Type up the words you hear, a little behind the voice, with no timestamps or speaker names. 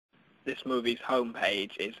this movie's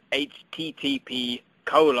homepage is http://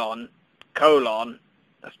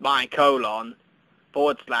 that's my colon /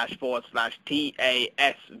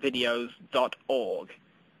 tasvideos.org,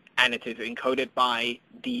 and it is encoded by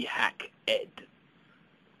AqFaq.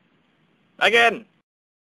 Again!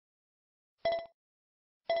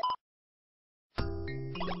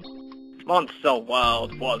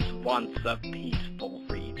 Monsterworld was once a peaceful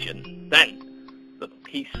region. Then, the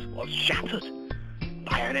peace was shattered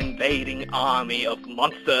by an invading army of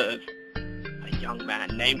monsters. A young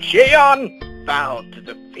man named Xion vowed to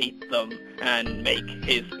defeat them and make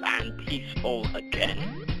his land peaceful again.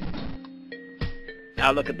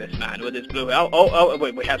 Now look at this man with his blue... Oh,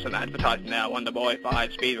 wait, we have some advertising now. Wonderboy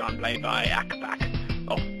 5 speedrun played by AqFaq.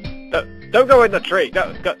 Oh, don't go in the tree.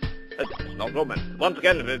 Go. It's not woman. Once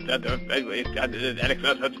again, you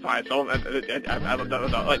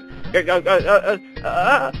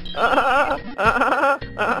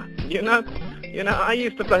know, I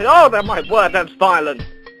used to play... Oh, that my word, that's violent.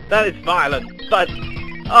 That is violent. But,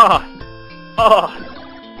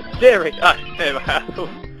 Siri.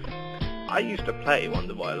 I used to play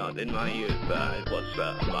Wonderboy a lot in my youth. It was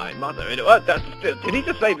my mother. Did he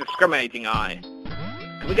just say discriminating eye?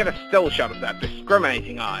 Can we get a still shot of that?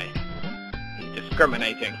 Discriminating eye. He's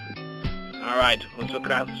discriminating. Alright, let's look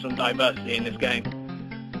out for some diversity in this game.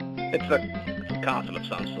 It's a castle of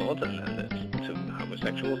some sort, and there's two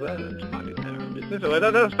homosexuals there. It's minding their own business.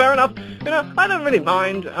 That's fair enough. You know, I don't really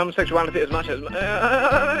mind homosexuality as much as...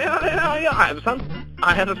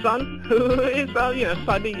 I have a son who is,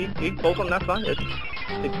 slightly, he falls on that side. It's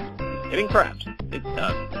hitting crabs.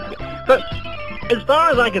 But as far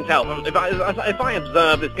as I can tell, if I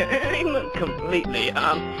observe this game completely,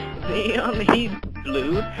 he's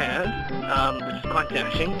blue-haired, which is quite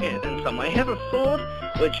dashing in some way. He has a sword,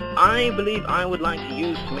 which I believe I would like to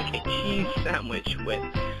use to make a cheese sandwich with.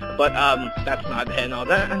 But that's neither here nor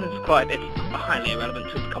there, and it's highly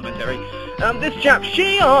irrelevant to the commentary. This chap,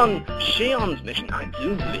 Xion's mission, I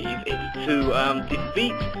do believe, is to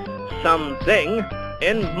defeat something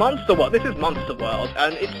in Monsterworld. This is Monsterworld,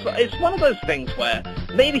 and it's one of those things where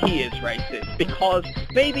maybe he is racist, because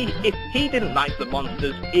maybe if he didn't like the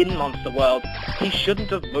monsters in Monsterworld, he shouldn't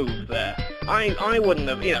have moved there. I wouldn't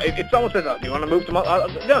have, if someone says, oh, do you want to move to no,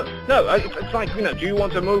 it's like, do you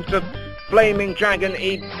want to move to Flaming Dragon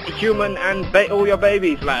Eat Human and All Your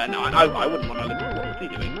Babies land? I wouldn't want to live there. What was he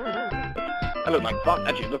doing? That looked like fun.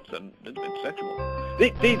 Actually, it looks a little bit sexual.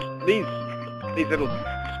 These little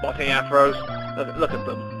spotty afros. Look at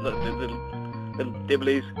them. Look, little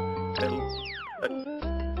dibblies.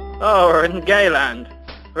 Oh, we're in Gayland.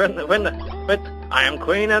 I am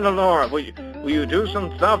Queen Eleanor. Will you do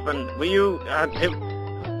some stuff, and will you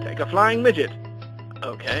take a flying midget?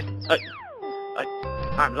 Okay.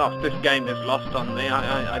 I'm lost. This game is lost on me.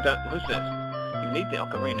 I don't... Who's this? You need the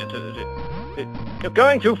ocarina to... You're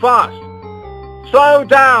going too fast! Slow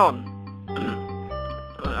down!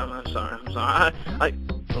 I'm sorry.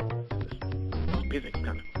 This music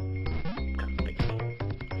kind of makes me...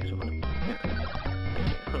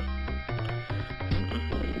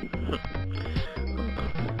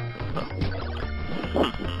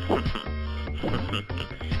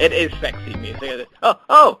 It is sexy music.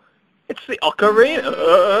 Oh! It's the ocarina!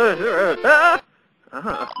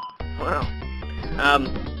 Well.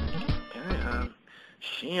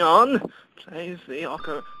 Xion plays the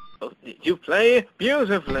ocarina. Oh, you play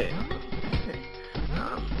beautifully.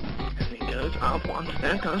 And he goes up one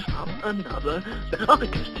step, goes up another. Oh,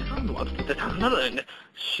 it goes down one step, down another. And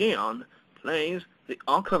Xion plays the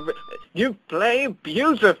ocarina. You play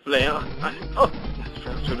beautifully.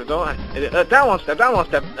 Through the door. Down one step,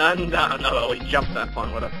 and no, he jumps that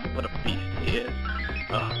one. What a beast he is.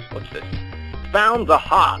 What's this? Found the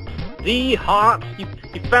heart. The heart. You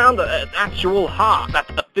found an actual heart.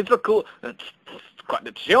 That's a physical. It's quite.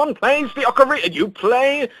 Xion plays the ocarina. You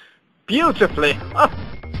play beautifully.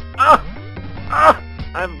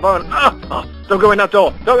 I'm born. Don't go in that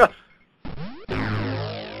door. Don't go.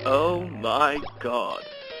 Oh my God.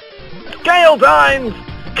 Scale Dines!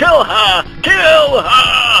 Kill her! Kill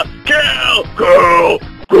her! Kill! Go!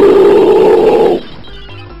 Go!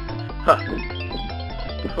 Huh.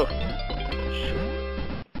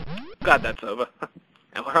 Glad that's over.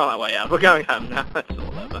 And we're on our way out. We're going home now. That's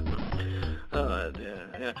all over. Oh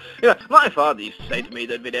dear, yeah. My father used to say to me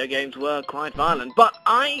that video games were quite violent, but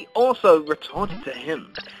I also retorted to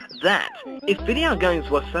him that if video games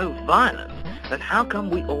were so violent, then how come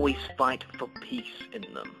we always fight for peace in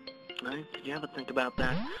them? Right? Did you ever think about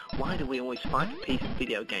that? Why do we always fight for peace in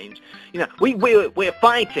video games? We're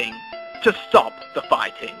fighting to stop the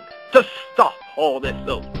fighting. To stop all this.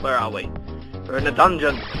 Oh, where are we? We're in a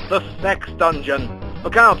dungeon. The sex dungeon.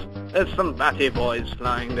 Look out! There's some batty boys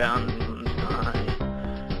flying down from the sky.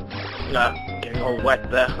 Getting all wet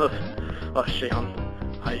there. Oh, Shion.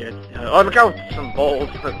 Oh, look out! Some balls.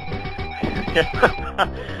 I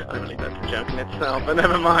don't believe that's a joke in itself, but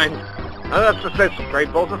never mind. Oh, that's just those great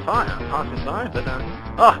balls of fire passing by, but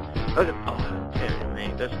look at, dear me.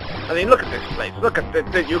 I mean, look at this place. Look at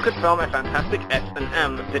this. You could film a fantastic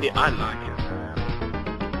S&M video. I like it.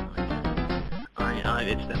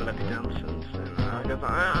 It's never let me down since.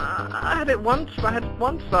 I had it once.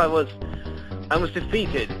 I was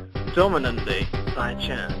defeated dominantly by a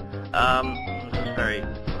chair. It was very,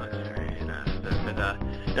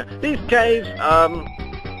 these caves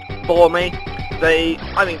bore me.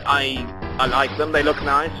 I like them. They look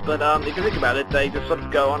nice, but if you think about it, they just sort of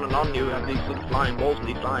go on and on. You have these sort of flying balls and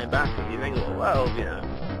these flying bats, and you think, well,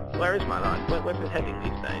 where is my life? Where's it heading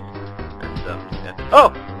these days? And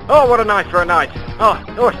oh, what a night for a night! No,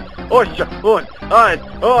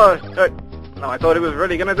 I thought he was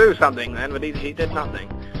really going to do something then, but he did nothing.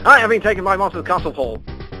 I have been taken by Monster's Castle Hall.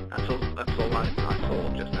 That's all I saw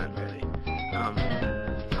just then, really.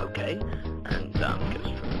 Okay, and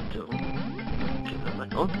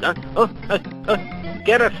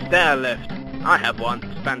get a stair lift. I have one.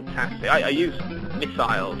 It's fantastic. I use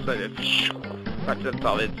missiles, so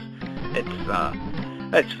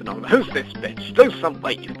it's phenomenal. Who's this bitch? Lose some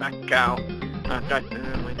weight, you fat cow.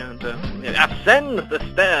 We don't, ascend the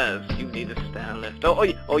stairs. You need a stair lift.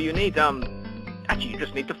 Or you need, actually you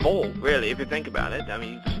just need to fall, really, if you think about it. I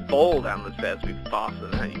mean, you just fall down the stairs to be faster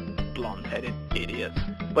than that, you blonde-headed idiot.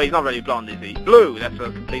 Well, he's not really blonde, is he? Blue, that's a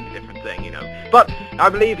completely different thing, But I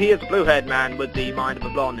believe he is a blue-haired man with the mind of a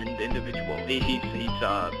blonde individual. He's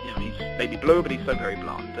maybe blue, but he's so very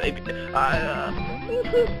blonde.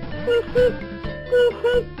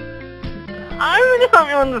 I really don't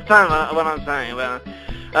understand what I'm saying.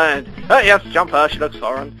 Yes, jump her, she looks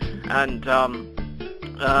foreign. And, down.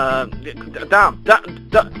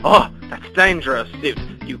 Oh, that's dangerous.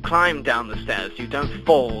 You climb down the stairs, you don't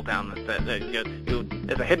fall down the stairs.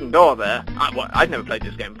 There's a hidden door there. I've never played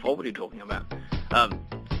this game before, what are you talking about?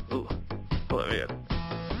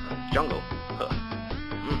 Jungle.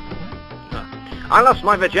 I lost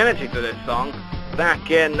my virginity to this song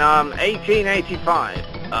back in 1885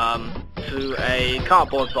 to a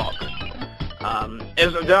cardboard box. I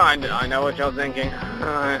know what you're thinking.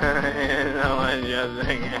 I know what you're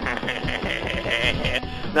thinking.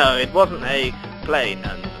 No, it wasn't a plain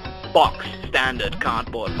box, standard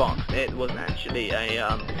cardboard box. It was actually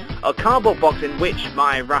a cardboard box in which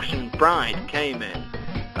my Russian bride came in.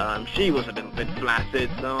 She was a little bit flaccid,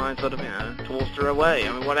 so I sort of, tossed her away.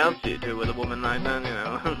 I mean, what else do you do with a woman like that,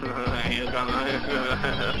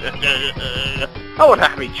 Oh, what a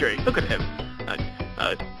happy tree. Look at him.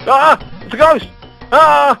 It's a ghost!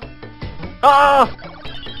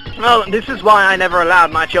 Well, this is why I never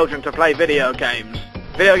allowed my children to play video games.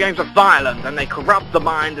 Video games are violent, and they corrupt the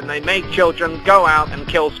mind, and they make children go out and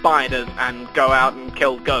kill spiders, and go out and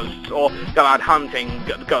kill ghosts, or go out hunting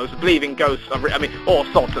ghosts, believing ghosts are all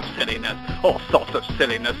sorts of silliness. All sorts of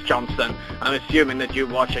silliness, Johnson. I'm assuming that you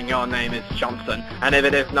watching, your name is Johnson, and if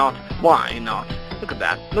it is not, why not? Look at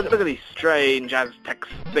that. Look at these strange Aztec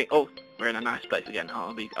things. Oh, we're in a nice place again.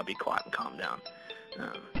 Oh, I'll be quiet and calm down.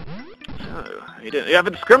 So, how you doing? You have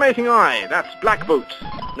a discriminating eye. That's black boots.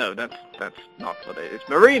 No, that's not what it is. It's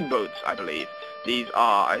marine boots, I believe. These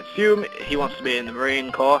are, I assume he wants to be in the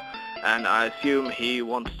Marine Corps, and I assume he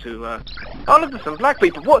wants to, oh, look at some black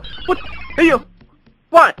people. What are you?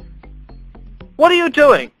 What are you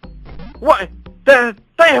doing? What? They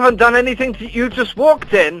haven't done anything to you. Just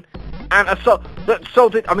walked in and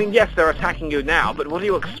assaulted. I mean, yes, they're attacking you now, but what do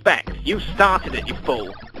you expect? You started it, you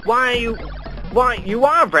fool. Why, you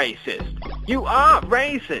are racist. You are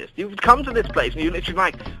racist. You've come to this place and you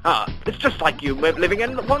literally it's just like you living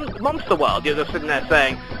in Monsterworld. You're just sitting there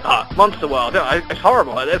saying, Monsterworld, it's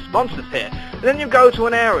horrible, there's monsters here. And then you go to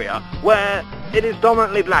an area where it is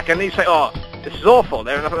dominantly black and you say, oh, this is awful,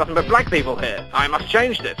 there are nothing but black people here. I must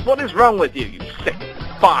change this. What is wrong with you, you sick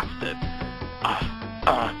bastard?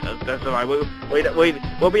 That's alright.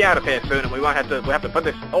 We'll be out of here soon, and we have to put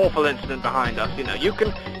this awful incident behind us. You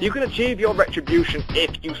can achieve your retribution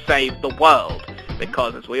if you save the world,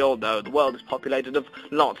 because as we all know, the world is populated of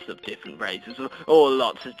lots of different races, or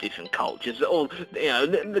lots of different cultures, all they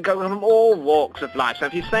go from all walks of life. So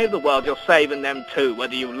if you save the world, you're saving them too,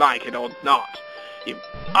 whether you like it or not. You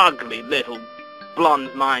ugly little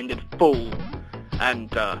blonde-minded fool.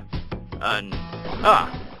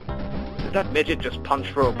 Did that midget just punch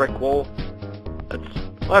through a brick wall? Well,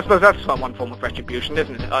 I suppose that's one form of retribution,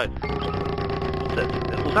 isn't it?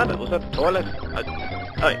 Was that the toilet?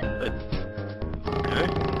 Okay.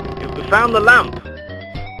 We found the lamp.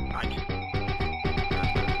 Right.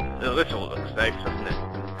 Oh, this all looks safe, doesn't it?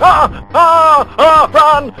 Run! Oh,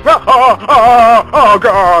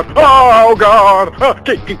 God! Oh, God!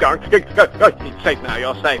 Keep going. You're safe now.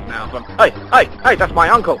 You're safe now. Hey! That's my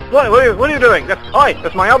uncle. What are you doing?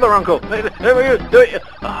 That's my other uncle. What are you doing?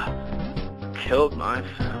 Killed my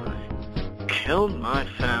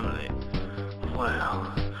family.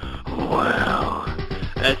 Well.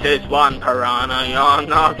 This is one piranha. You're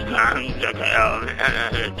not going to kill.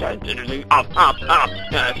 Up.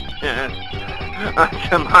 Yes. I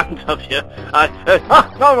demand of you.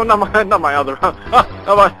 No, not my other.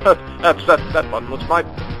 That one was my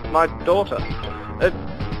daughter.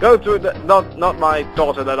 Go through the not my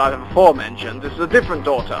daughter that I've aforementioned. This is a different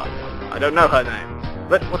daughter. I don't know her name.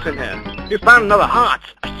 But what's in here? You found another heart,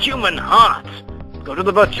 a human heart. Go to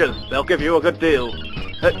the butcher's. They'll give you a good deal.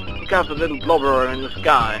 Look out for the little blobberer in the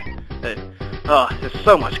sky. There's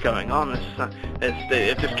so much going on.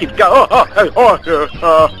 It just keeps going.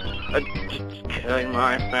 Killing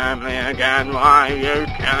my family again. Why are you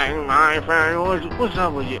killing my family? What's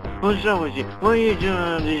up with you? What are you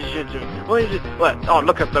doing this shit to me? What is it? What? Oh,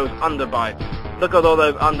 look at those underbites. Look at all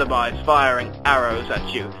those underbites firing arrows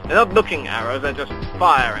at you. They're not looking arrows, they're just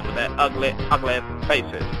firing with their ugly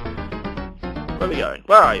faces. Where are we going?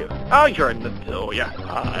 Where are you? Oh, you're in the door. You're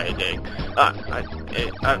hiding.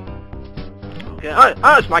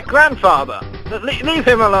 It's my grandfather. Leave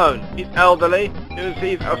him alone. He's elderly.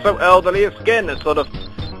 He's so elderly his skin is sort of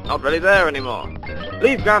not really there anymore.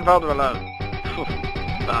 Leave grandfather alone.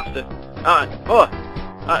 Bastard.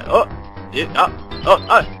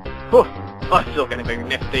 It's still getting very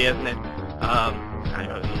nifty, isn't it?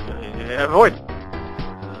 Avoid.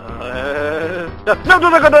 No,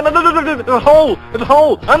 there's a hole,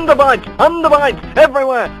 underbites,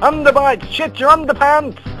 everywhere, underbites, shit, your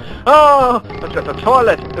underpants. Oh, there's a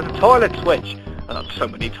toilet switch. So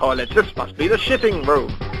many toilets, this must be the shitting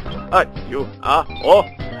room.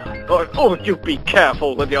 You be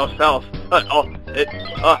careful with yourself.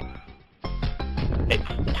 It's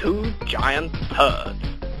two giant turds.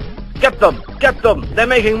 Get them, they're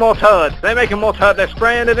making more turds, they're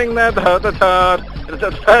spraying it in there, the turd.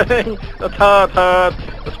 It's spreading, the turd,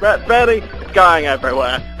 it's spreading, it's going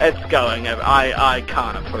everywhere, I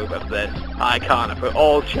can't approve of this, I can't approve.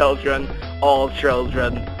 All children,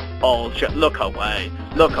 look away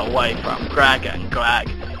from Greg and Greg,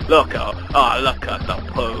 look at the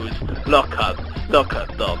poos, look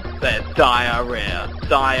at them, they're diarrhea,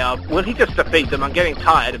 will he just defeat them? I'm getting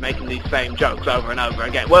tired of making these same jokes over and over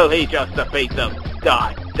again, will he just defeat them?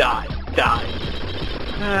 Die.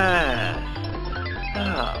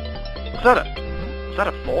 Is that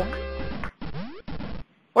a fork?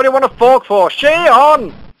 What do you want a fork for?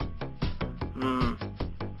 She-on!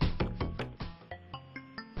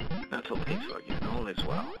 That's all peaceful, you know, all is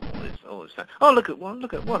well. All is fine. Oh, look at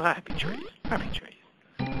what happy trees.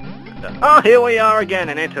 Oh, here we are again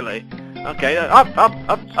in Italy. Okay, up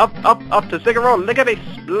to Ziggurat, lickety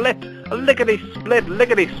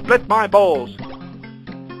split my balls.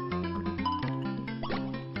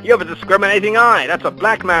 You have a discriminating eye. That's a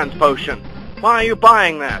black man's potion. Why are you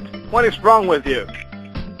buying that? What is wrong with you?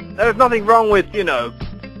 There's nothing wrong with,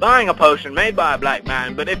 buying a potion made by a black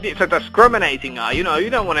man, but if it's a discriminating eye, you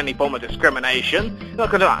don't want any form of discrimination.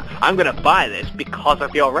 I'm gonna buy this because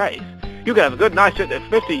of your race. You can have a good night at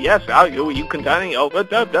 50, yes, you containing over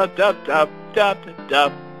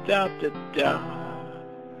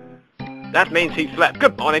That means he slept.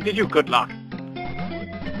 Good morning, did you? Good luck.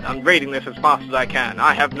 I'm reading this as fast as I can.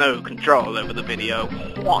 I have no control over the video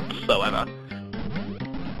whatsoever.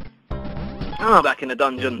 Back in the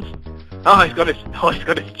dungeons. He's got his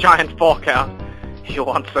giant fork out. He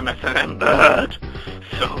wants some S&M bird.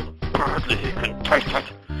 So badly he can taste it.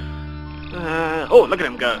 Look at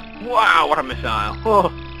him go. Wow, what a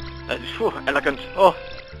missile. Elegant.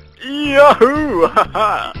 Yahoo!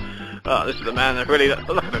 This is the man that really...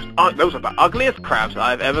 Look at those. Those are the ugliest crabs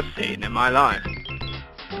I've ever seen in my life.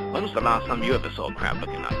 When was the last time you ever saw a crab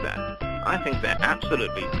looking like that? I think they're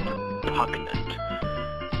absolutely repugnant.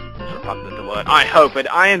 Is repugnant the word? I hope it.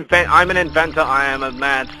 I'm an inventor. I am a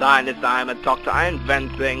mad scientist. I am a doctor. I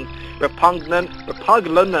invent things. Repugnant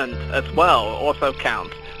as well also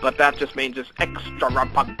counts. But that just means it's extra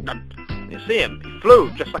repugnant. You see him? He flew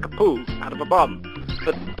just like a poo out of a bomb.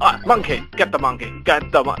 But, monkey! Get the monkey!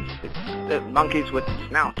 Get the monkey! There's monkeys with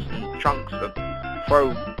snouts and trunks that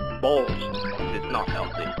throw balls. It's not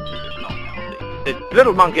healthy. This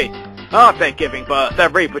little monkey! They're giving birth. They're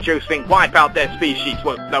reproducing. Wipe out their species.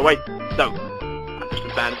 Whoa, no, wait. No. I'm just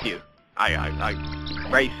as bad as you.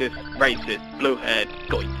 Racist, blue-haired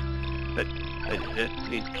goit.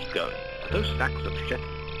 Keep going. Are those sacks of shit?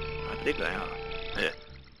 I believe they are. Yeah.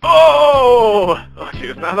 Oh! Oh, she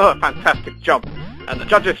was another fantastic job. And the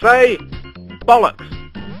judges say, bollocks.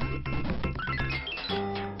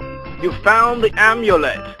 You found the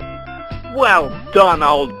amulet. Well done,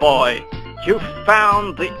 old boy. You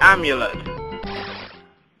found the amulet.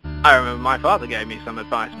 I remember my father gave me some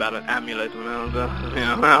advice about an amulet when I was,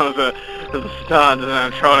 a stud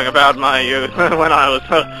trolling about my youth. when I was,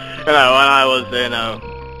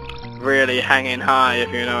 really hanging high, if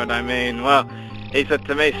you know what I mean. Well, he said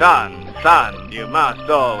to me, son, you must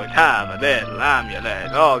always have a little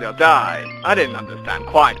amulet, or you'll die. I didn't understand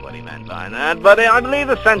quite what he meant by that, but I believe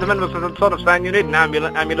the sentiment was sort of saying you need an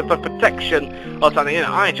amulet for protection, or something.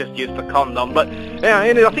 I just used the condom, but,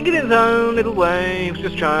 I think in his own little way, he was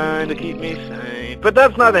just trying to keep me safe. But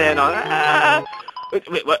that's neither here nor there.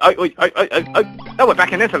 Oh, we're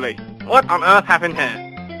back in Italy. What on earth happened here?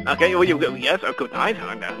 Okay, well, yes, oh, good night.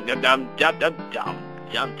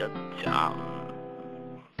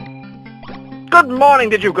 Good morning,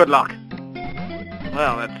 did you? Good luck.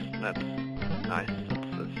 Well, that's nice.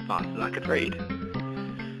 That's as fast as I could read.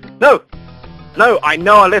 No, I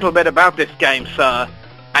know a little bit about this game, sir.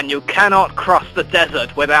 And you cannot cross the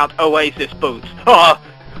desert without Oasis boots. Oh,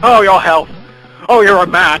 your health. Oh, you're a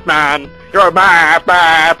madman. You're a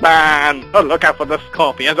madman. Oh, look out for the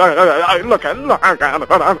scorpions. Look out.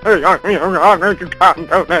 You can't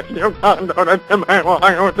do this. You can't do this.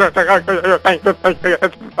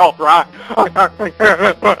 It's all right.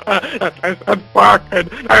 This isn't working.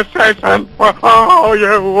 This isn't working. Oh,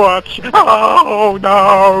 you watch. Oh,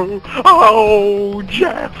 no. Oh,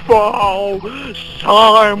 Jeff. Oh,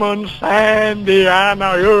 Simon, Sandy,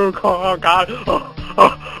 Anna, you can't.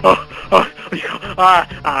 You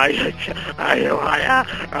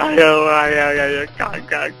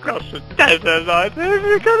can't cross the desert. I think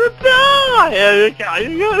you're gonna die.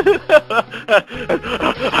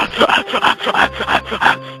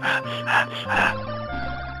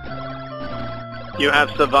 You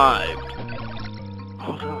have survived.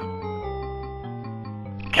 Hold on.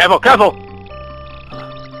 Careful!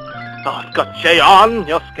 Oh, I've got Jay on.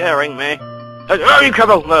 You're scaring me. Oh, you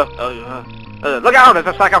careful! Look out! It's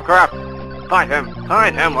a sack of crap. Fight him!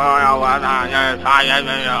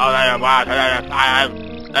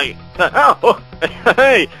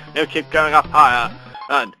 Hey! You keep going up higher.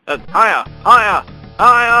 Higher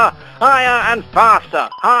and faster.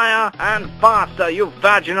 Higher and faster, you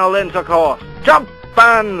vaginal intercourse. Jump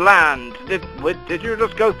and land. Did you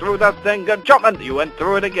just go through that thing? Jump and you went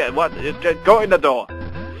through it again. What? Just go in the door.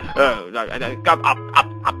 Oh, come up.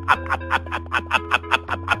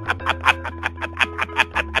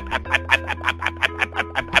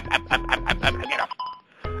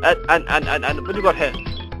 And what you got here?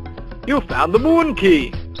 You found the moon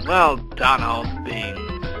key. Well done, old bean.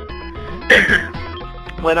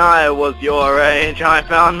 When I was your age, I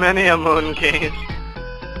found many a moon keys.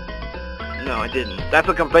 No, I didn't. That's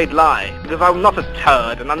a complete lie. Because I'm not a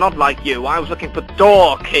turd, and I'm not like you. I was looking for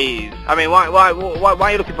door keys. I mean, why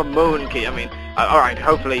are you looking for moon key? I mean, alright,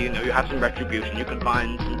 hopefully, you have some retribution. You can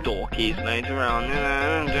find some door keys later on.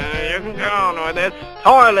 You can go on with this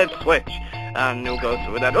toilet switch. And you'll go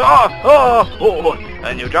through that. Oh!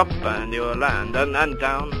 And you jump, and you land, and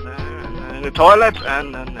down there, and the toilet,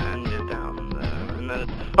 and you're down there, and then...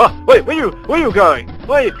 Oh, wait, where are you going?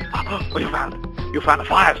 Wait! What you found? You found a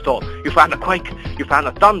firestorm. You found a quake. You found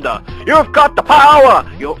a thunder. You've got the power.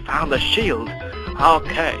 You found the shield.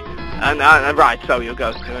 Okay. And right. So you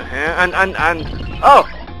go through here. And oh,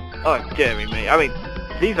 dearie me. I mean,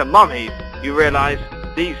 these are mummies. You realise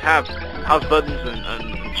these have husbands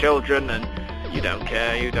and children, and you don't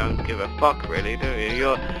care. You don't give a fuck, really, do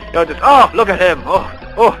you? You're just. Oh, look at him. Oh,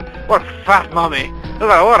 what a fat mummy.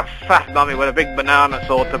 What a fat mummy with a big banana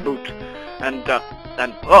sword to boot. And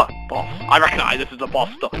oh, boss. I recognise this is the boss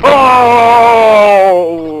stuff.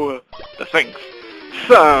 Oh! The Sphinx.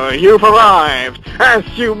 So, you've arrived. As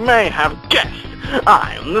you may have guessed,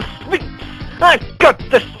 I'm the Sphinx. I've got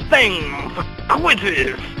this thing for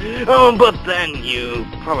quizzes. Oh, but then you've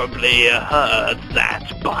probably heard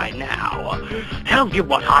that by now. Tell you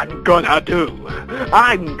what I'm gonna do.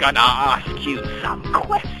 I'm gonna ask you some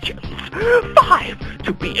questions. 5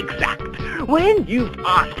 to be exact. When you've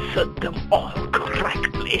answered them all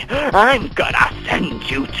correctly, I'm gonna send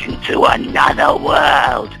you into another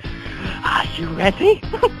world. Are you ready?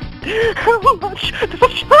 How much does a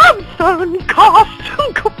answer cost?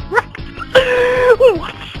 Correct.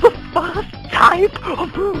 What's the first type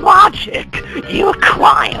of magic you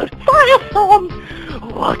acquired? Firestorm.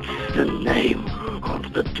 What's the name of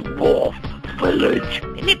the dwarf village.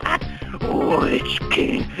 Which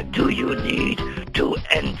key do you need to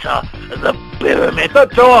enter the pyramid? The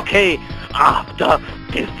door key! After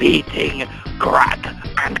defeating Grag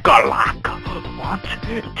and Galak. What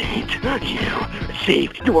did you see?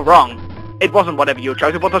 You were wrong. It wasn't whatever you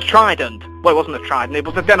chose, it was a trident. Well, it wasn't a trident, it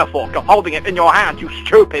was a dinner fork. You're holding it in your hand, you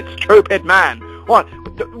stupid, stupid man. What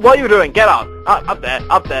are you doing? Get up. Up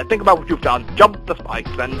there. Think about what you've done. Jump the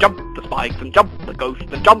spikes, and jump the spikes, and jump the ghost,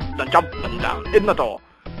 and jump them down. In the door.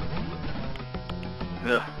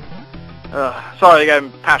 Sorry,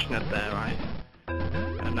 getting passionate there, right?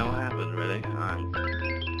 I don't know what happened, really.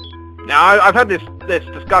 Now, I've had this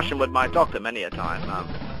discussion with my doctor many a time.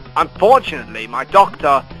 Unfortunately, my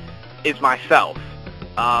doctor is myself.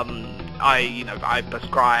 I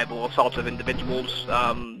prescribe all sorts of individuals,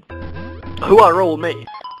 who are all me,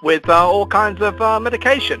 with all kinds of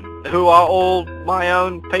medication, who are all my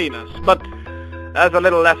own penis. But there's a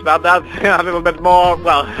little less about that, a little bit more,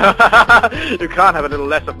 well, you can't have a little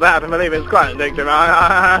less of that, I believe it's quite addictive.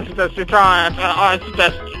 I suggest you try it. I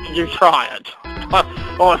suggest you try it.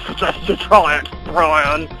 I suggest you try it,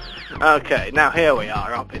 Brian. Okay, now here we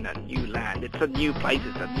are, up in a new land. It's a new place,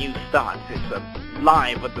 it's a new start. It's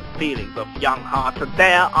alive with the feelings of young hearts, and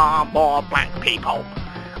there are more black people.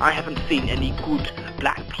 I haven't seen any good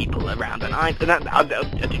black people around, and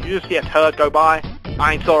did you see a turd go by?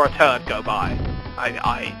 I saw a turd go by.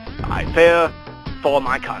 I fear for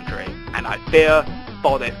my country, and I fear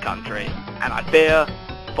for this country, and I fear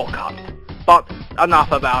for cunt. But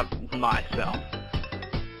enough about myself.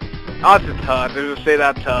 Oh, it's a turd. Did you see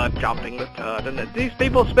that turd jumping the turd? And these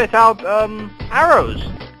people spit out arrows.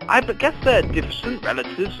 I guess they're distant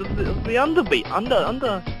relatives of the underbeat.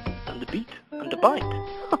 Underbite.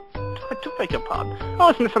 I do beg your pardon. Oh,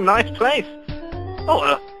 isn't this a nice place?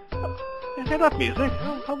 Oh, you hear that music?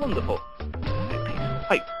 Oh, how wonderful.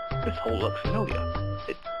 Hey, this hole looks familiar.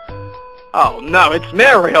 Oh no, it's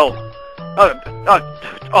Muriel!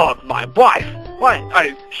 Oh, my wife! Why?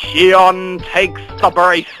 Shion takes the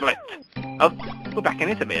bracelet! Oh, we're back in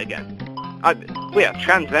Italy again. We are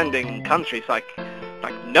transcending countries like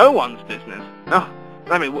no one's business. No,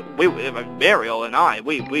 I mean, Muriel and I,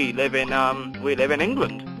 we live in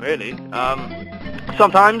England, really.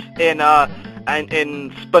 Sometimes in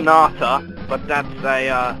Spanata, but that's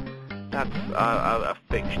a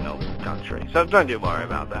fictional country, so don't you worry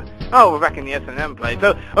about that. Oh, we're back in the S&M place.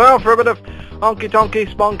 So we're out for a bit of honky-tonky,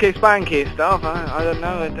 spanky stuff. I don't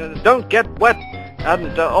know. Don't get wet.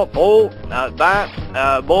 And ball, bat,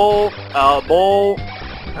 ball, ball,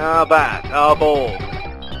 bat, ball.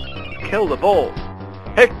 Kill the ball.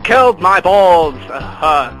 It killed my balls.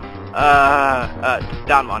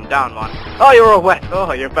 Down one. Oh, you're all wet.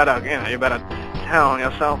 Oh, you better towel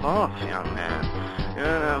yourself off, young man.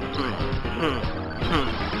 Your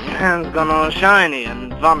hand's gone all shiny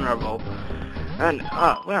and vulnerable. And,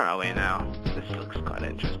 where are we now? This looks quite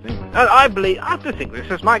interesting. I have to think this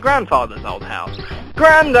is my grandfather's old house.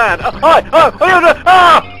 Granddad!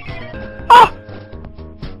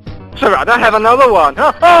 Sir, I have another one.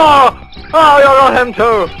 Oh, you got him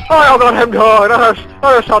too. Oh, you got him too.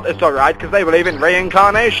 I thought it's alright, because they believe in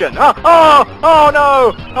reincarnation. Oh,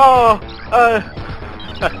 no.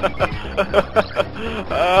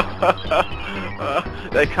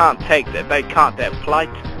 They can't take that.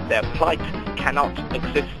 Their plight cannot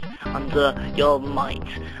exist under your might,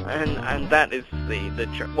 and that is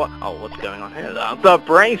what's going on here? The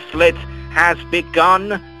bracelet has begun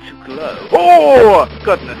to glow. Oh,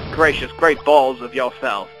 goodness gracious, great balls of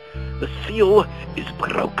yourself! The seal is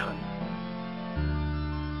broken.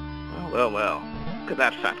 Well. Look at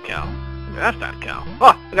that fat cow.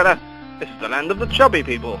 Oh, look at that. This is the land of the chubby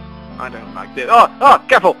people. I don't like this. Oh,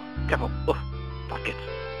 careful. Oh, fuck it.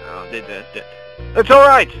 Oh, it's all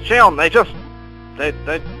right, Shion.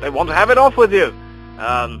 They want to have it off with you.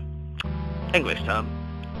 English term.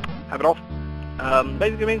 Have it off.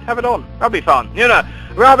 Basically means have it on. That'll be fun. You know,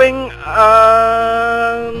 rubbing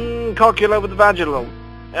cocula with the vaginal.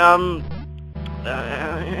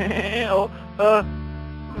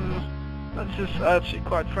 That's just actually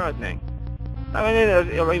quite frightening. I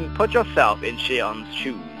mean, put yourself in Shion's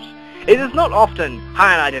shoes. It is not often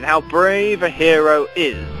highlighted how brave a hero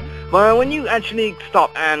is, but when you actually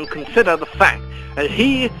stop and consider the fact that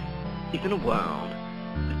he is in a world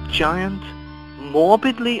of giant,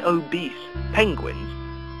 morbidly obese penguins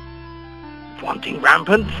wanting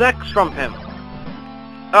rampant sex from him.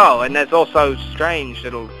 Oh, and there's also strange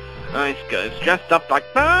little nice girls dressed up like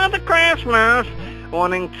Father Christmas,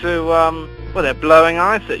 wanting to, well, they're blowing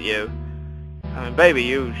ice at you. I mean, baby,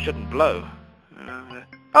 you shouldn't blow.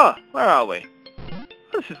 Oh, where are we?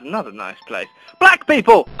 this is another nice place. Black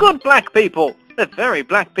people! Good black people! They're very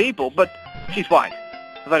black people, but she's white.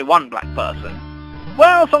 There's only one black person.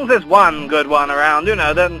 Well, as long as there's one good one around, you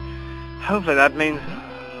know, then hopefully that means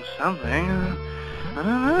something. I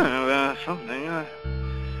don't know, something.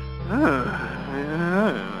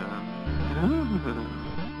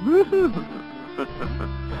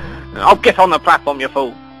 I'll get on the platform, you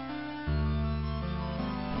fool.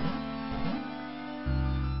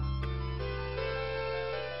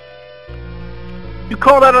 You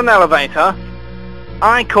call that an elevator?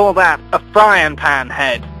 I call that a frying pan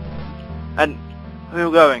head. And where are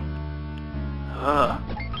you going?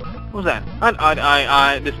 What's that?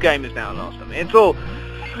 This game is now lost on me. It's so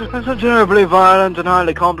terribly violent and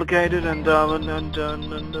highly complicated and oh,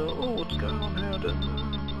 what's going on here? Got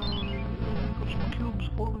some cubes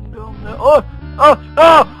falling down there.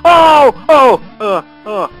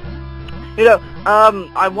 You know,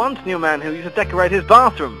 I once knew a man who used to decorate his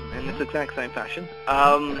bathroom in this exact same fashion.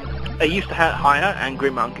 They used to hire angry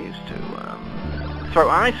monkeys to throw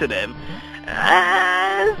ice at him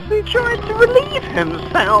as he tried to relieve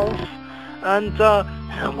himself. And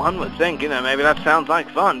one would think, you know, maybe that sounds like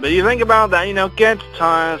fun, but you think about that, you know, gets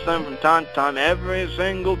tiresome from time to time. Every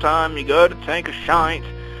single time you go to take a shite,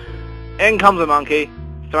 in comes a monkey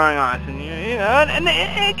throwing ice, and you know, and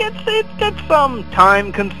it gets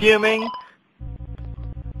time consuming.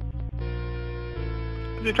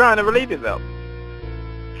 You're trying to relieve yourself.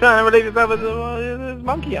 Trying to relieve yourself with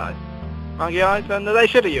monkey eyes. Monkey eyes, and they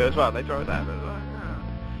shit at you as well. They throw it out.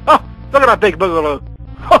 Oh, look at that big boogaloo.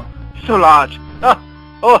 Oh, so large.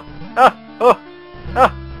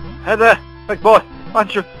 Hey there, big boy. Why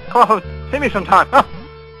don't you come up and see me sometime?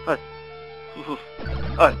 Look at him.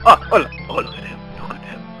 Look at him.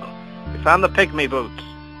 Oh, we found the pygmy boots.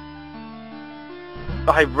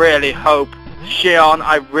 I really hope, Shion,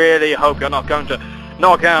 I really hope you're not going to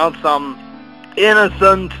knock out some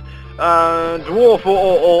innocent dwarf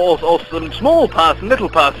or some small person, little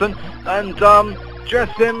person, and dress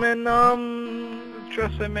him in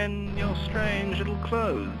your strange little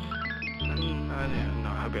clothes. And,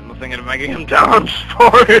 I hope you're not thinking of making him dance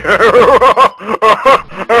for you.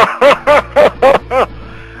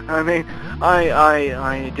 I mean,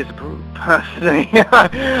 I disapprove personally.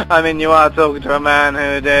 I mean, you are talking to a man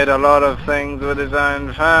who did a lot of things with his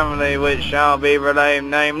own family, which shall be renamed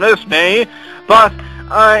nameless me, but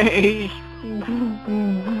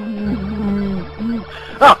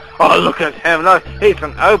Oh, look at him, look, he's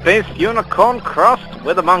an obese unicorn crossed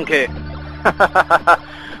with a monkey.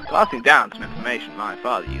 Passing down some information my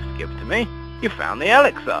father used to give to me, you found the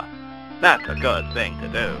elixir. That's a good thing to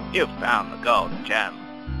do. You found the golden gem.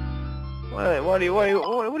 What are you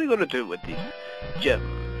going to do with these gems?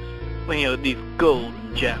 When you have these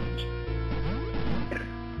golden gems?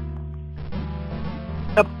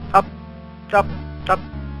 Up.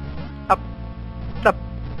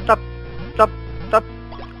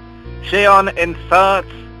 Shion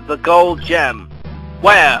inserts the gold gem.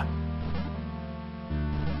 Where?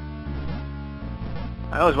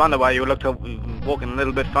 I always wonder why you looked walking a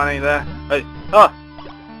little bit funny there. Oh!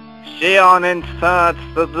 Shion inserts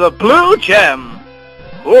the blue gem!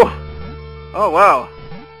 Ooh! Oh wow.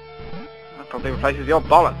 That probably replaces your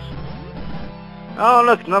bollocks. Oh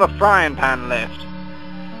look, another frying pan left.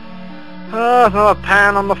 Oh, another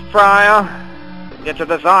pan on the fryer. Get your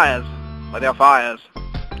desires with your fires.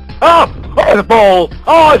 Oh! Oh, it's a ball!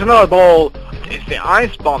 Oh, it's another ball! It's the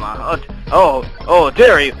ice bomber. Oh,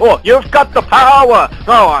 dearie. Oh, you've got the power!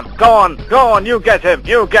 Go on, you get him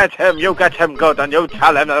good, and you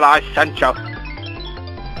tell him that I sent you.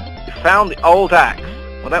 You found the old axe.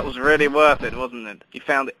 Well, that was really worth it, wasn't it? You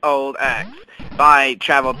found the old axe. If I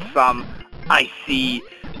traveled to some icy,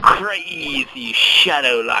 crazy,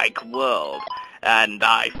 shadow-like world, and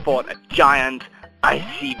I fought a giant,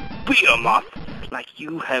 icy behemoth like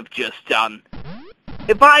you have just done,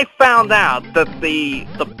 if I found out that the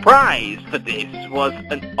prize for this was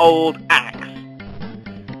an old axe,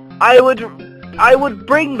 I would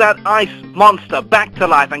bring that ice monster back to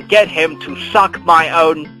life and get him to suck my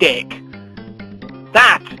own dick.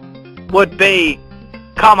 That would be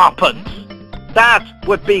comeuppance. That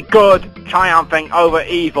would be good triumphing over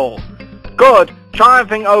evil. Good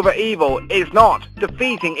triumphing over evil is not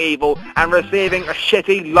defeating evil and receiving a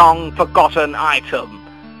shitty, long-forgotten item.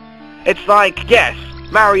 It's like, yes,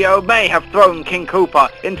 Mario may have thrown King Koopa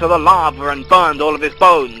into the lava and burned all of his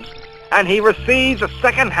bones, and he receives a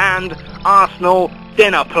second-hand Arsenal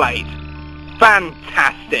dinner plate.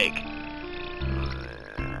 Fantastic.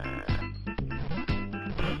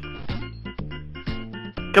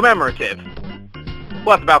 Commemorative.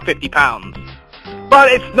 Worth about £50. But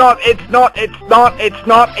it's not.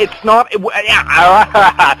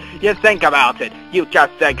 You think about it. You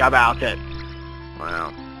just think about it.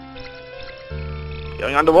 Wow.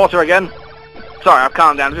 Going underwater again? Sorry, I've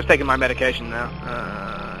calmed down. I'm just taking my medication now.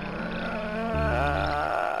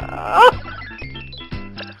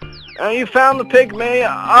 You found the pygmy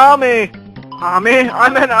army. Army? I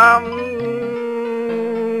meant,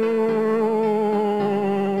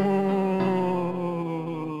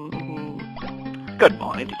 Good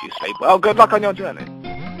morning. Did you sleep well? Good luck on your journey.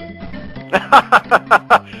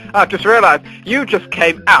 I've just realised you just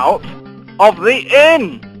came out of the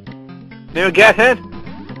inn. Do you get it?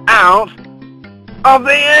 Out of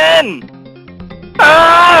the inn.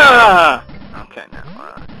 Ah! Okay, now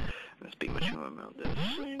let's be mature about this.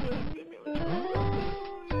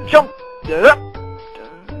 Jump.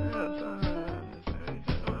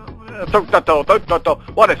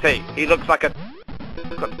 What is he? He looks like a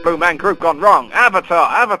Blue Man Group gone wrong.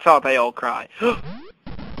 Avatar, they all cry.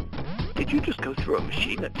 Did you just go through a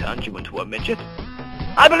machine that turned you into a midget?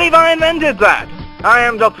 I believe I invented that. I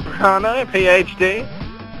am Dr. Piranha, PhD.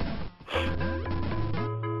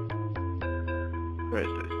 Where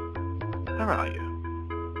is this? Where are you?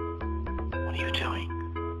 What are you doing?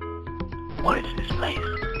 What is this place?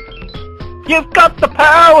 You've got the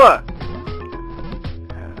power!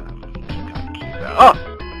 Oh!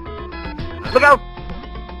 Look out!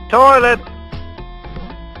 Toilet!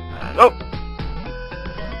 Oh!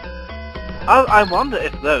 I wonder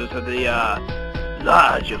if those are the,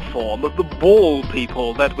 larger form of the ball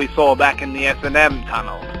people that we saw back in the S&M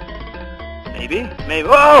tunnels. Maybe?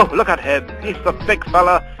 Oh! Look at him! He's the big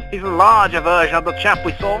fella! He's a larger version of the chap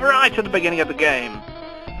we saw right at the beginning of the game.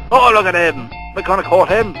 Oh, look at him! We're gonna call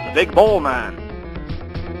him the Big Ball Man.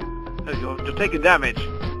 Oh, you're taking damage.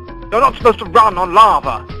 You're not supposed to run on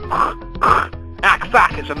lava!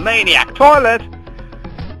 AqFaq is a maniac! Toilet!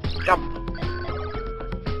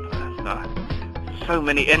 So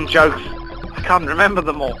many in-jokes. I can't remember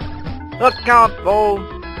them all. Look out, ball!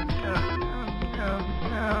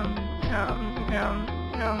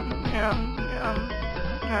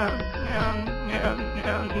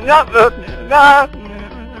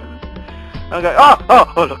 Okay.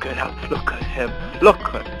 Oh, look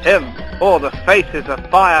at him. All the faces a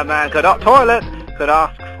fireman could toilet could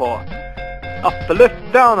ask for. Up a lift,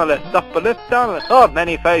 down a lift, up a lift, down a lift. Oh,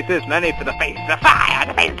 many faces, many for the faces of fire,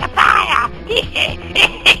 the faces of fire.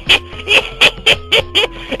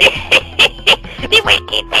 The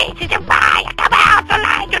wicked faces of fire come out the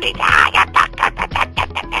light to desire.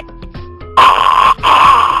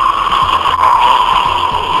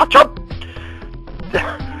 Chop!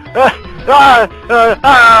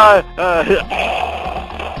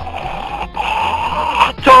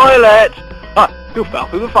 Toilet! You fell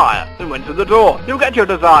through the fire and went to the door. You get your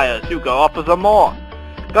desires. You go up for some more.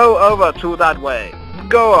 Go over to that way.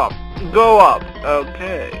 Go up.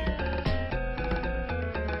 Okay.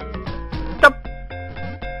 Stop.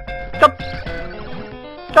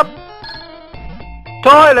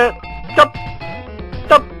 Toilet. Stop.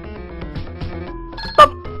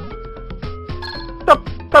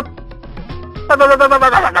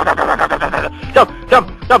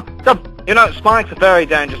 Jump. You know, spikes are very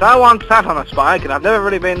dangerous. I once sat on a spike, and I've never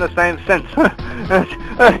really been the same since.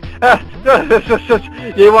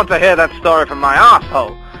 You want to hear that story from my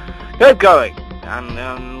asshole? Keep going.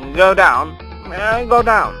 And go down. Go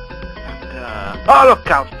down. And, oh, look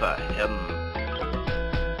out for him.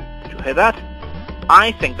 Did you hear that?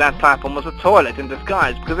 I think that platform was a toilet in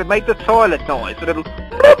disguise, because it made the toilet noise. A little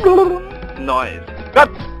noise. Stop.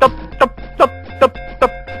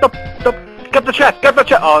 Get the chest!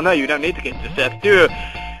 Oh no, you don't need to get the chest. You're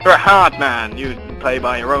a hard man. You play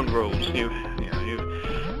by your own rules. You.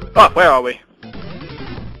 Oh, where are we?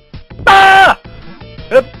 Ah!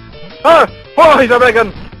 Oh, he's a big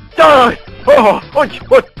one. Die! Oh,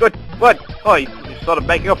 what? Oh, you're sort of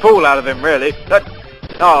making a fool out of him, really.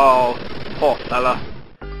 Oh, poor fella.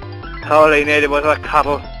 All he needed was a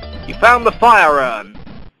cuddle. You found the fire urn.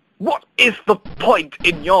 What is the point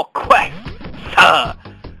in your quest, sir?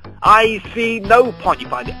 I see no point. You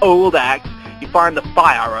find the old axe, you find the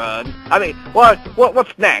fire urn. I mean,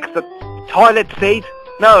 what's next? The toilet seat?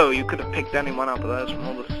 No, you could have picked any one up of those from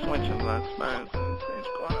all the switches last night.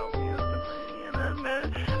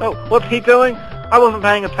 Oh, what's he doing? I wasn't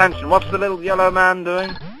paying attention. What's the little yellow man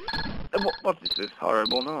doing? What is this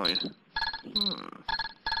horrible noise?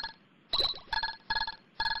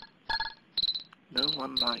 No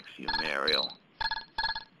one likes you, Muriel.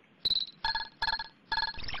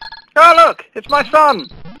 Oh look! It's my son!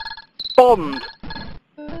 Bond!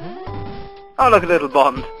 Oh look at little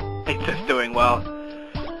Bond. He's just doing well.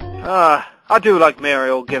 I do like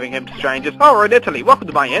Muriel giving him to strangers. Oh, we're in Italy. Welcome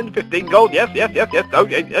to my inn. 15 gold. Yes, yes, yes, yes. Oh,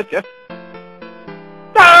 yes, yes, yes.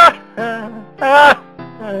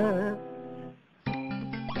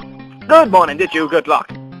 Good morning, did you? Good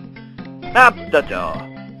luck. Up the door.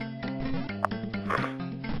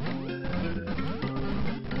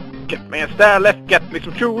 Get me a stair lift, get me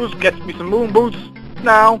some shoes, get me some moon boots.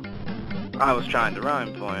 Now. I was trying to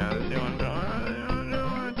rhyme for you.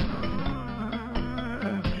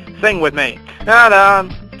 Sing with me. Da da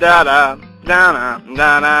da da da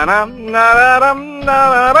da da da da da.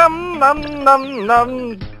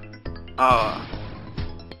 Oh,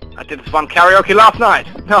 I did this one karaoke last night.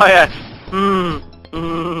 Oh yes.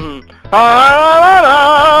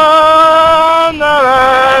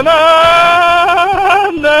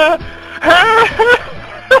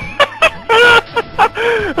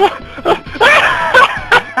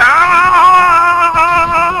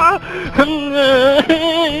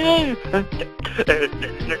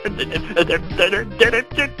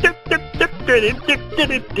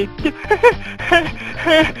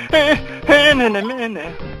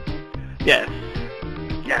 Yes.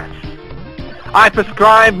 Yes. I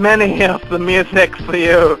prescribe many of the music for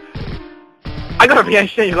you. I got a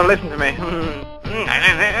PhD, you gotta listen to me.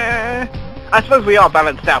 I suppose we are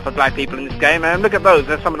balanced out for black people in this game, and look at those,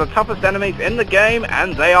 they're some of the toughest enemies in the game,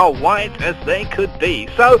 and they are white as they could be.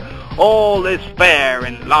 So, all is fair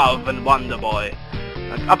in love and Wonderboy.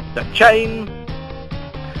 And up the chain,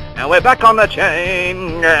 and we're back on the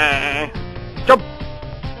chain. Jump!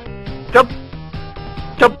 Jump!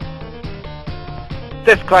 Jump!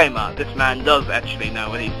 Disclaimer, this man does actually know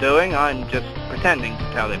what he's doing, I'm just pretending to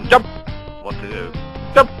tell him jump! What to do.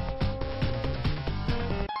 Jump!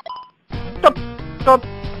 Jump! Jump!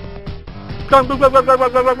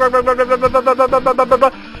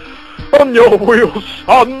 On your wheels,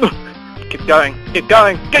 son! Keep going, keep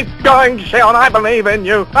going, keep going, Sean, I believe in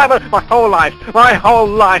you. My whole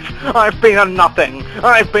life, I've been a nothing.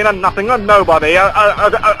 I've been a nothing, a nobody, a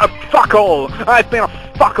fuck all. I've been a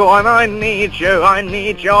fuck all, and I need you. I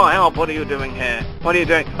need your help. What are you doing here? What are you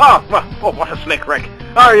doing? Oh, what a slick Rick.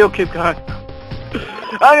 Oh, you'll keep going.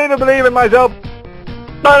 I need to believe in myself.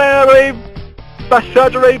 I need to believe. That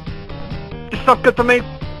surgery, it's not good for me.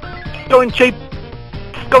 It's going cheap.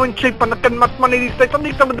 Going cheap. I'm not getting much money these days. I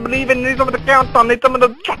need someone to believe in. I need someone to count on. I need someone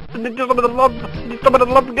to trust. I need someone to love. I need someone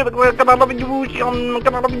to love. Can I love you, John?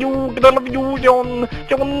 Can I love you? Can I love you, John?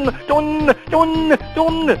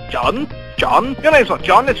 John? Your name's not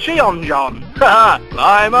John. It's Shion, John. Haha.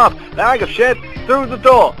 Climb up. Bag of shit. Through the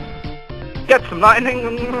door. Get some lightning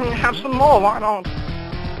and have some more. Why not?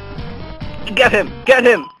 Get him. Get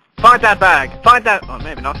him. Find that bag. Find that... Oh,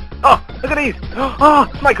 maybe not. Oh, look at these. Oh,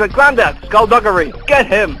 it's my great granddad. Skullduggery. Get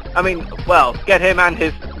him. I mean, well, get him and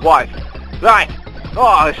his wife. Right.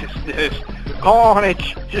 Oh, this is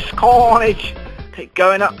carnage. Just carnage. Keep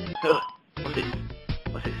going up. Ugh. What's this?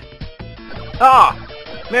 What's this? Ah,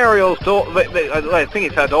 Muriel's daughter. I think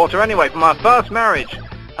it's her daughter anyway, from our first marriage.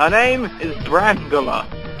 Her name is Brangula.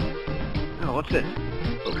 Oh, what's this?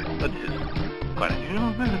 Oh, what's this? Quite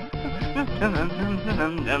unusual.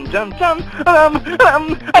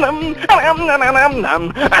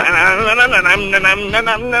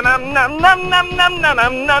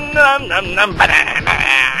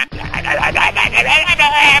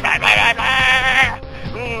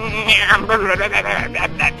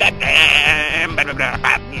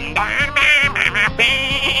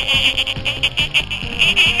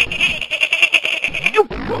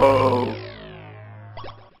 Whoa.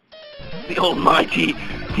 The almighty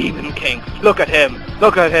Demon King. Look at him.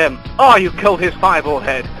 Look at him. Oh, you killed his fireball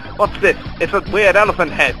head. What's this? It's a weird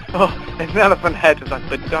elephant head. Oh, it's an elephant head. It's like,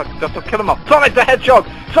 just to kill him off. Sonic the Hedgehog!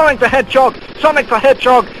 Sonic the Hedgehog! Sonic the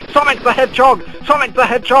Hedgehog! Sonic the Hedgehog! Sonic the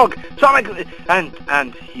Hedgehog! Sonic... And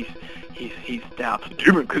he's down. The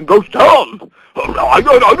Demon King goes down! Oh, no, I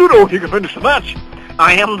don't know if he can finish the match.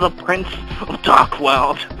 I am the Prince of Dark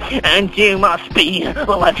World, and you must be the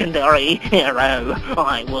legendary hero.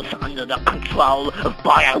 I was under the control of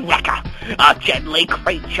Piranha, a deadly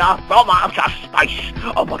creature from outer space,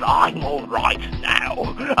 but I'm alright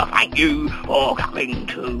now. Thank you for coming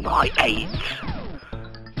to my aid.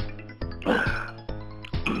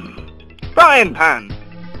 Frying pan!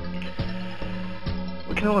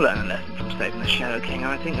 We can all learn a lesson from saving the Shadow King,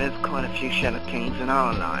 and I think there's quite a few Shadow Kings in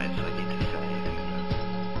our lives, I need to say.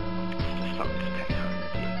 Something to take home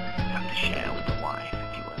with you, something to share with the wife, if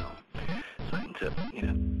you will, something to,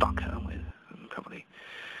 fuck her with, and probably,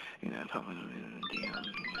 probably in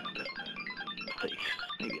the face,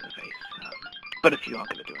 maybe in the face, but if you are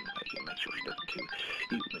going to do it in the face, you make sure she doesn't do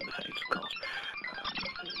you in the face, of course.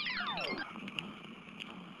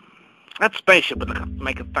 That spaceship would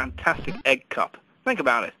make a fantastic egg cup. Think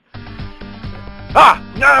about it. Ah!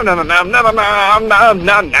 No, no, no, no, no, no, no, no, no,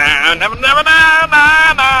 no, never, never, no,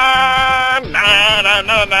 no, no,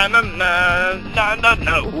 no, no, no, no, no,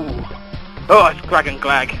 no. Oh, it's crack and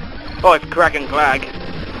glag. Oh, it's crack and glag.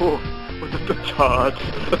 Oh, the tards,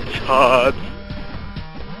 the tards.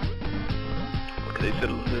 Look at these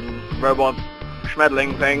little robot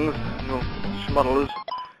schmeddling things, little schmuddlers,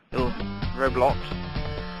 little robots.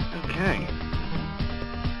 Okay.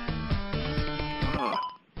 Oh.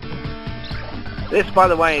 This, by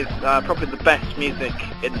the way, is probably the best music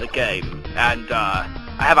in the game, and I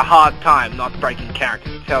have a hard time not breaking character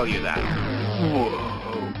to tell you that. Whoa.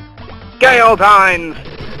 Gale Tines!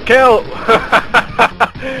 Kill!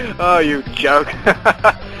 Oh, you joke.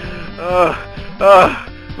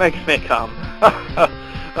 Makes me come.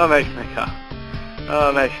 Oh, makes me come.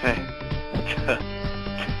 Oh, makes me...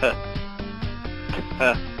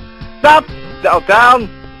 Stop! Oh, down!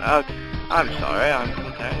 I'm sorry, I'm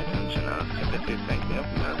paying attention now. If you're thinking of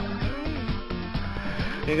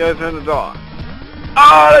He goes through the door.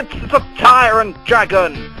 Oh, it's a tyrant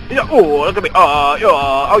dragon! Oh, look at me!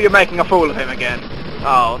 Oh, you're making a fool of him again.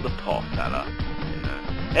 Oh, the poor fella.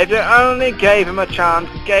 If you only gave him a chance,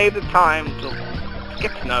 gave the time to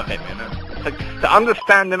get to know him, you know. To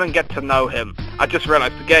understand him and get to know him. I just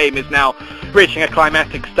realised the game is now reaching a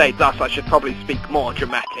climatic state, thus I should probably speak more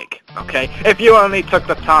dramatic, okay? If you only took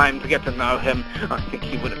the time to get to know him, I think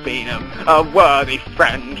he would have been a worthy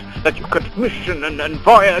friend that you could mission and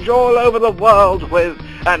voyage all over the world with,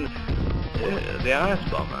 and... the Ice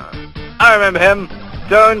Bomber. I remember him.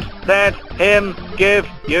 Don't let him give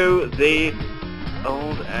you the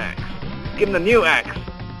old axe. Give him the new axe.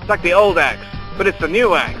 It's like the old axe, but it's the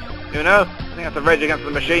new axe, you know? I think that's a Rage Against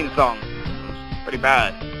the Machine song. It's pretty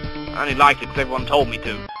bad. I only liked it because everyone told me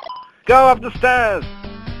to. Go up the stairs!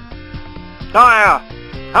 Higher!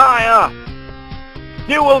 Higher!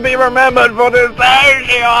 You will be remembered for this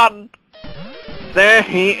action! There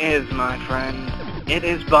he is, my friend. It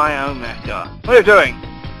is Biomecca. What are you doing?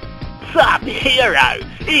 Some hero!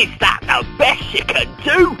 Is that the best you can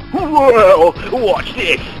do? Well, watch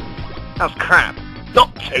this! That was crap.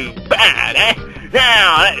 Not too bad, eh?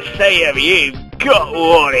 Now, let's see if you've got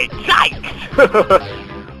what it takes!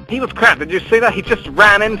 He was crap. Did you see that? He just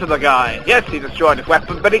ran into the guy. Yes, he destroyed his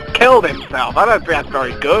weapon, but he killed himself. I don't think that's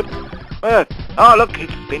very good. Oh, look,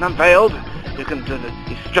 it's been unveiled. You can do it.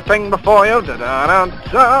 He's stripping before you. Da -da -da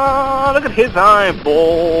 -da. Look at his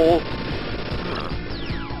eyeball.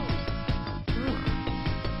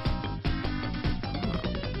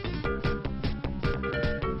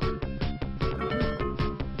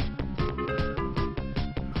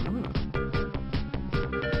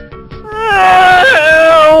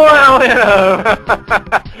 Well, you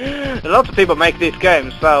know. Lots of people make these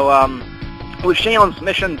games, so with Shion's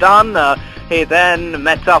mission done, he then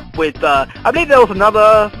met up with, I believe there was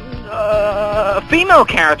another female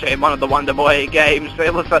character in one of the Wonderboy games.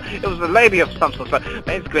 It was a lady of some sort. So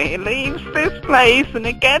basically, he leaves this place and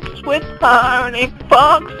he gets with her and he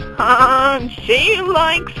fucks her and she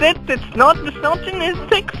likes it. It's not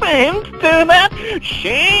misogynistic for him to do that.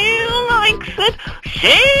 She likes it.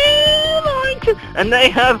 She likes it. And they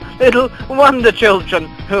have little wonder children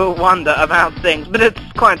who wonder about things. But it's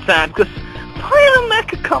quite sad because Piranha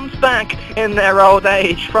comes back in their old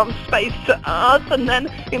age from space to Earth, and then,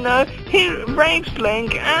 you know, he rapes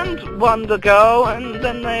Link and Wonder Girl, and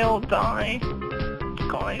then they all die. It's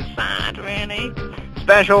quite sad, really.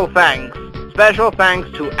 Special thanks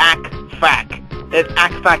to AqFaq. If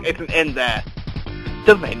AqFaq isn't in there,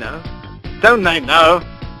 don't they know? Don't they know?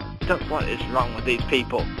 What is wrong with these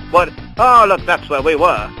people? What? Oh, look, that's where we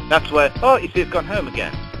were. That's where... Oh, you see, it's gone home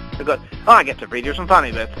again. Oh, I get to read you some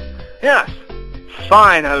funny bits. Yes.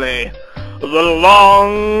 Finally, the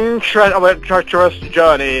long, treacherous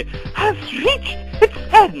journey has reached its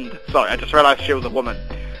end. Sorry, I just realized she was a woman.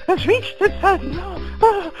 Has reached its end.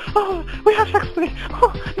 We have sex with it.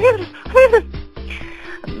 Leave it.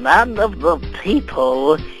 None of the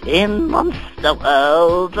people in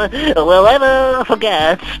Monsterworld will ever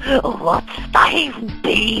forget what they've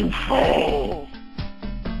been through.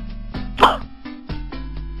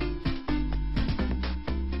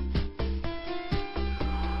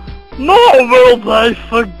 Nor will they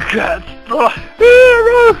forget the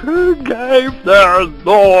hero who gave their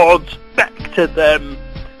lords back to them.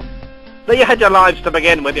 So you had your lives to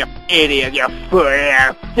begin with, you idiot, you fool.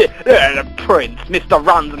 The prince, Mr.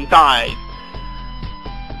 Runs and Dies.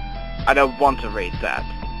 I don't want to read that,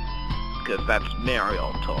 because that's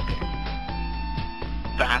Muriel talking.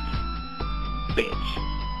 That bitch.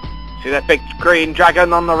 See that big green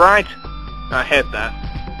dragon on the right? I hit that.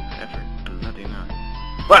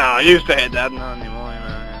 Well, I used to hate that, not anymore.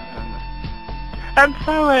 And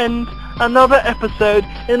so ends another episode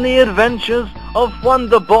in the adventures of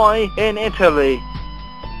Wonderboy in Italy.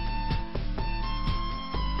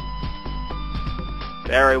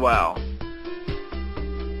 Very well.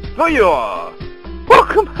 For your...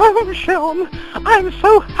 Welcome home, Sean. I'm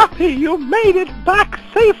so happy you made it back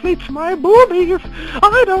safely to my boobies.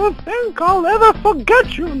 I don't think I'll ever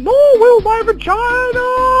forget you, nor will my vagina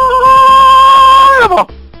ever.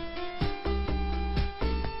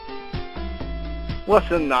 What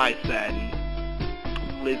a nice end.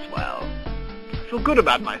 Liz well. I feel good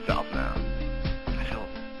about myself now. I feel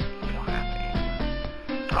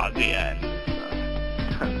happy. Oh, the end.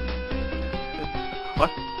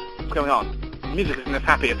 What's going on? The music isn't as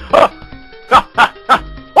happy as... Oh!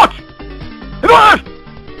 What? It's alive!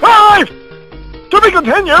 Alive! To be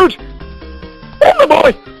continued!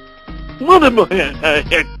 Wonderboy! Wonderboy!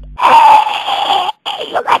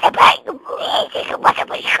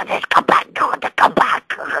 Come back!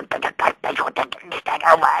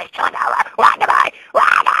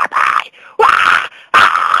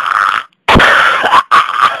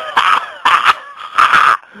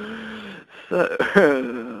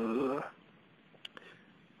 So,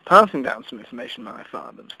 passing down some information my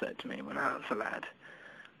father said to me when I was a lad.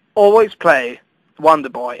 Always play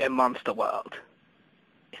Wonderboy in Monsterworld.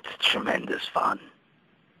 It's tremendous fun.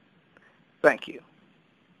 Thank you.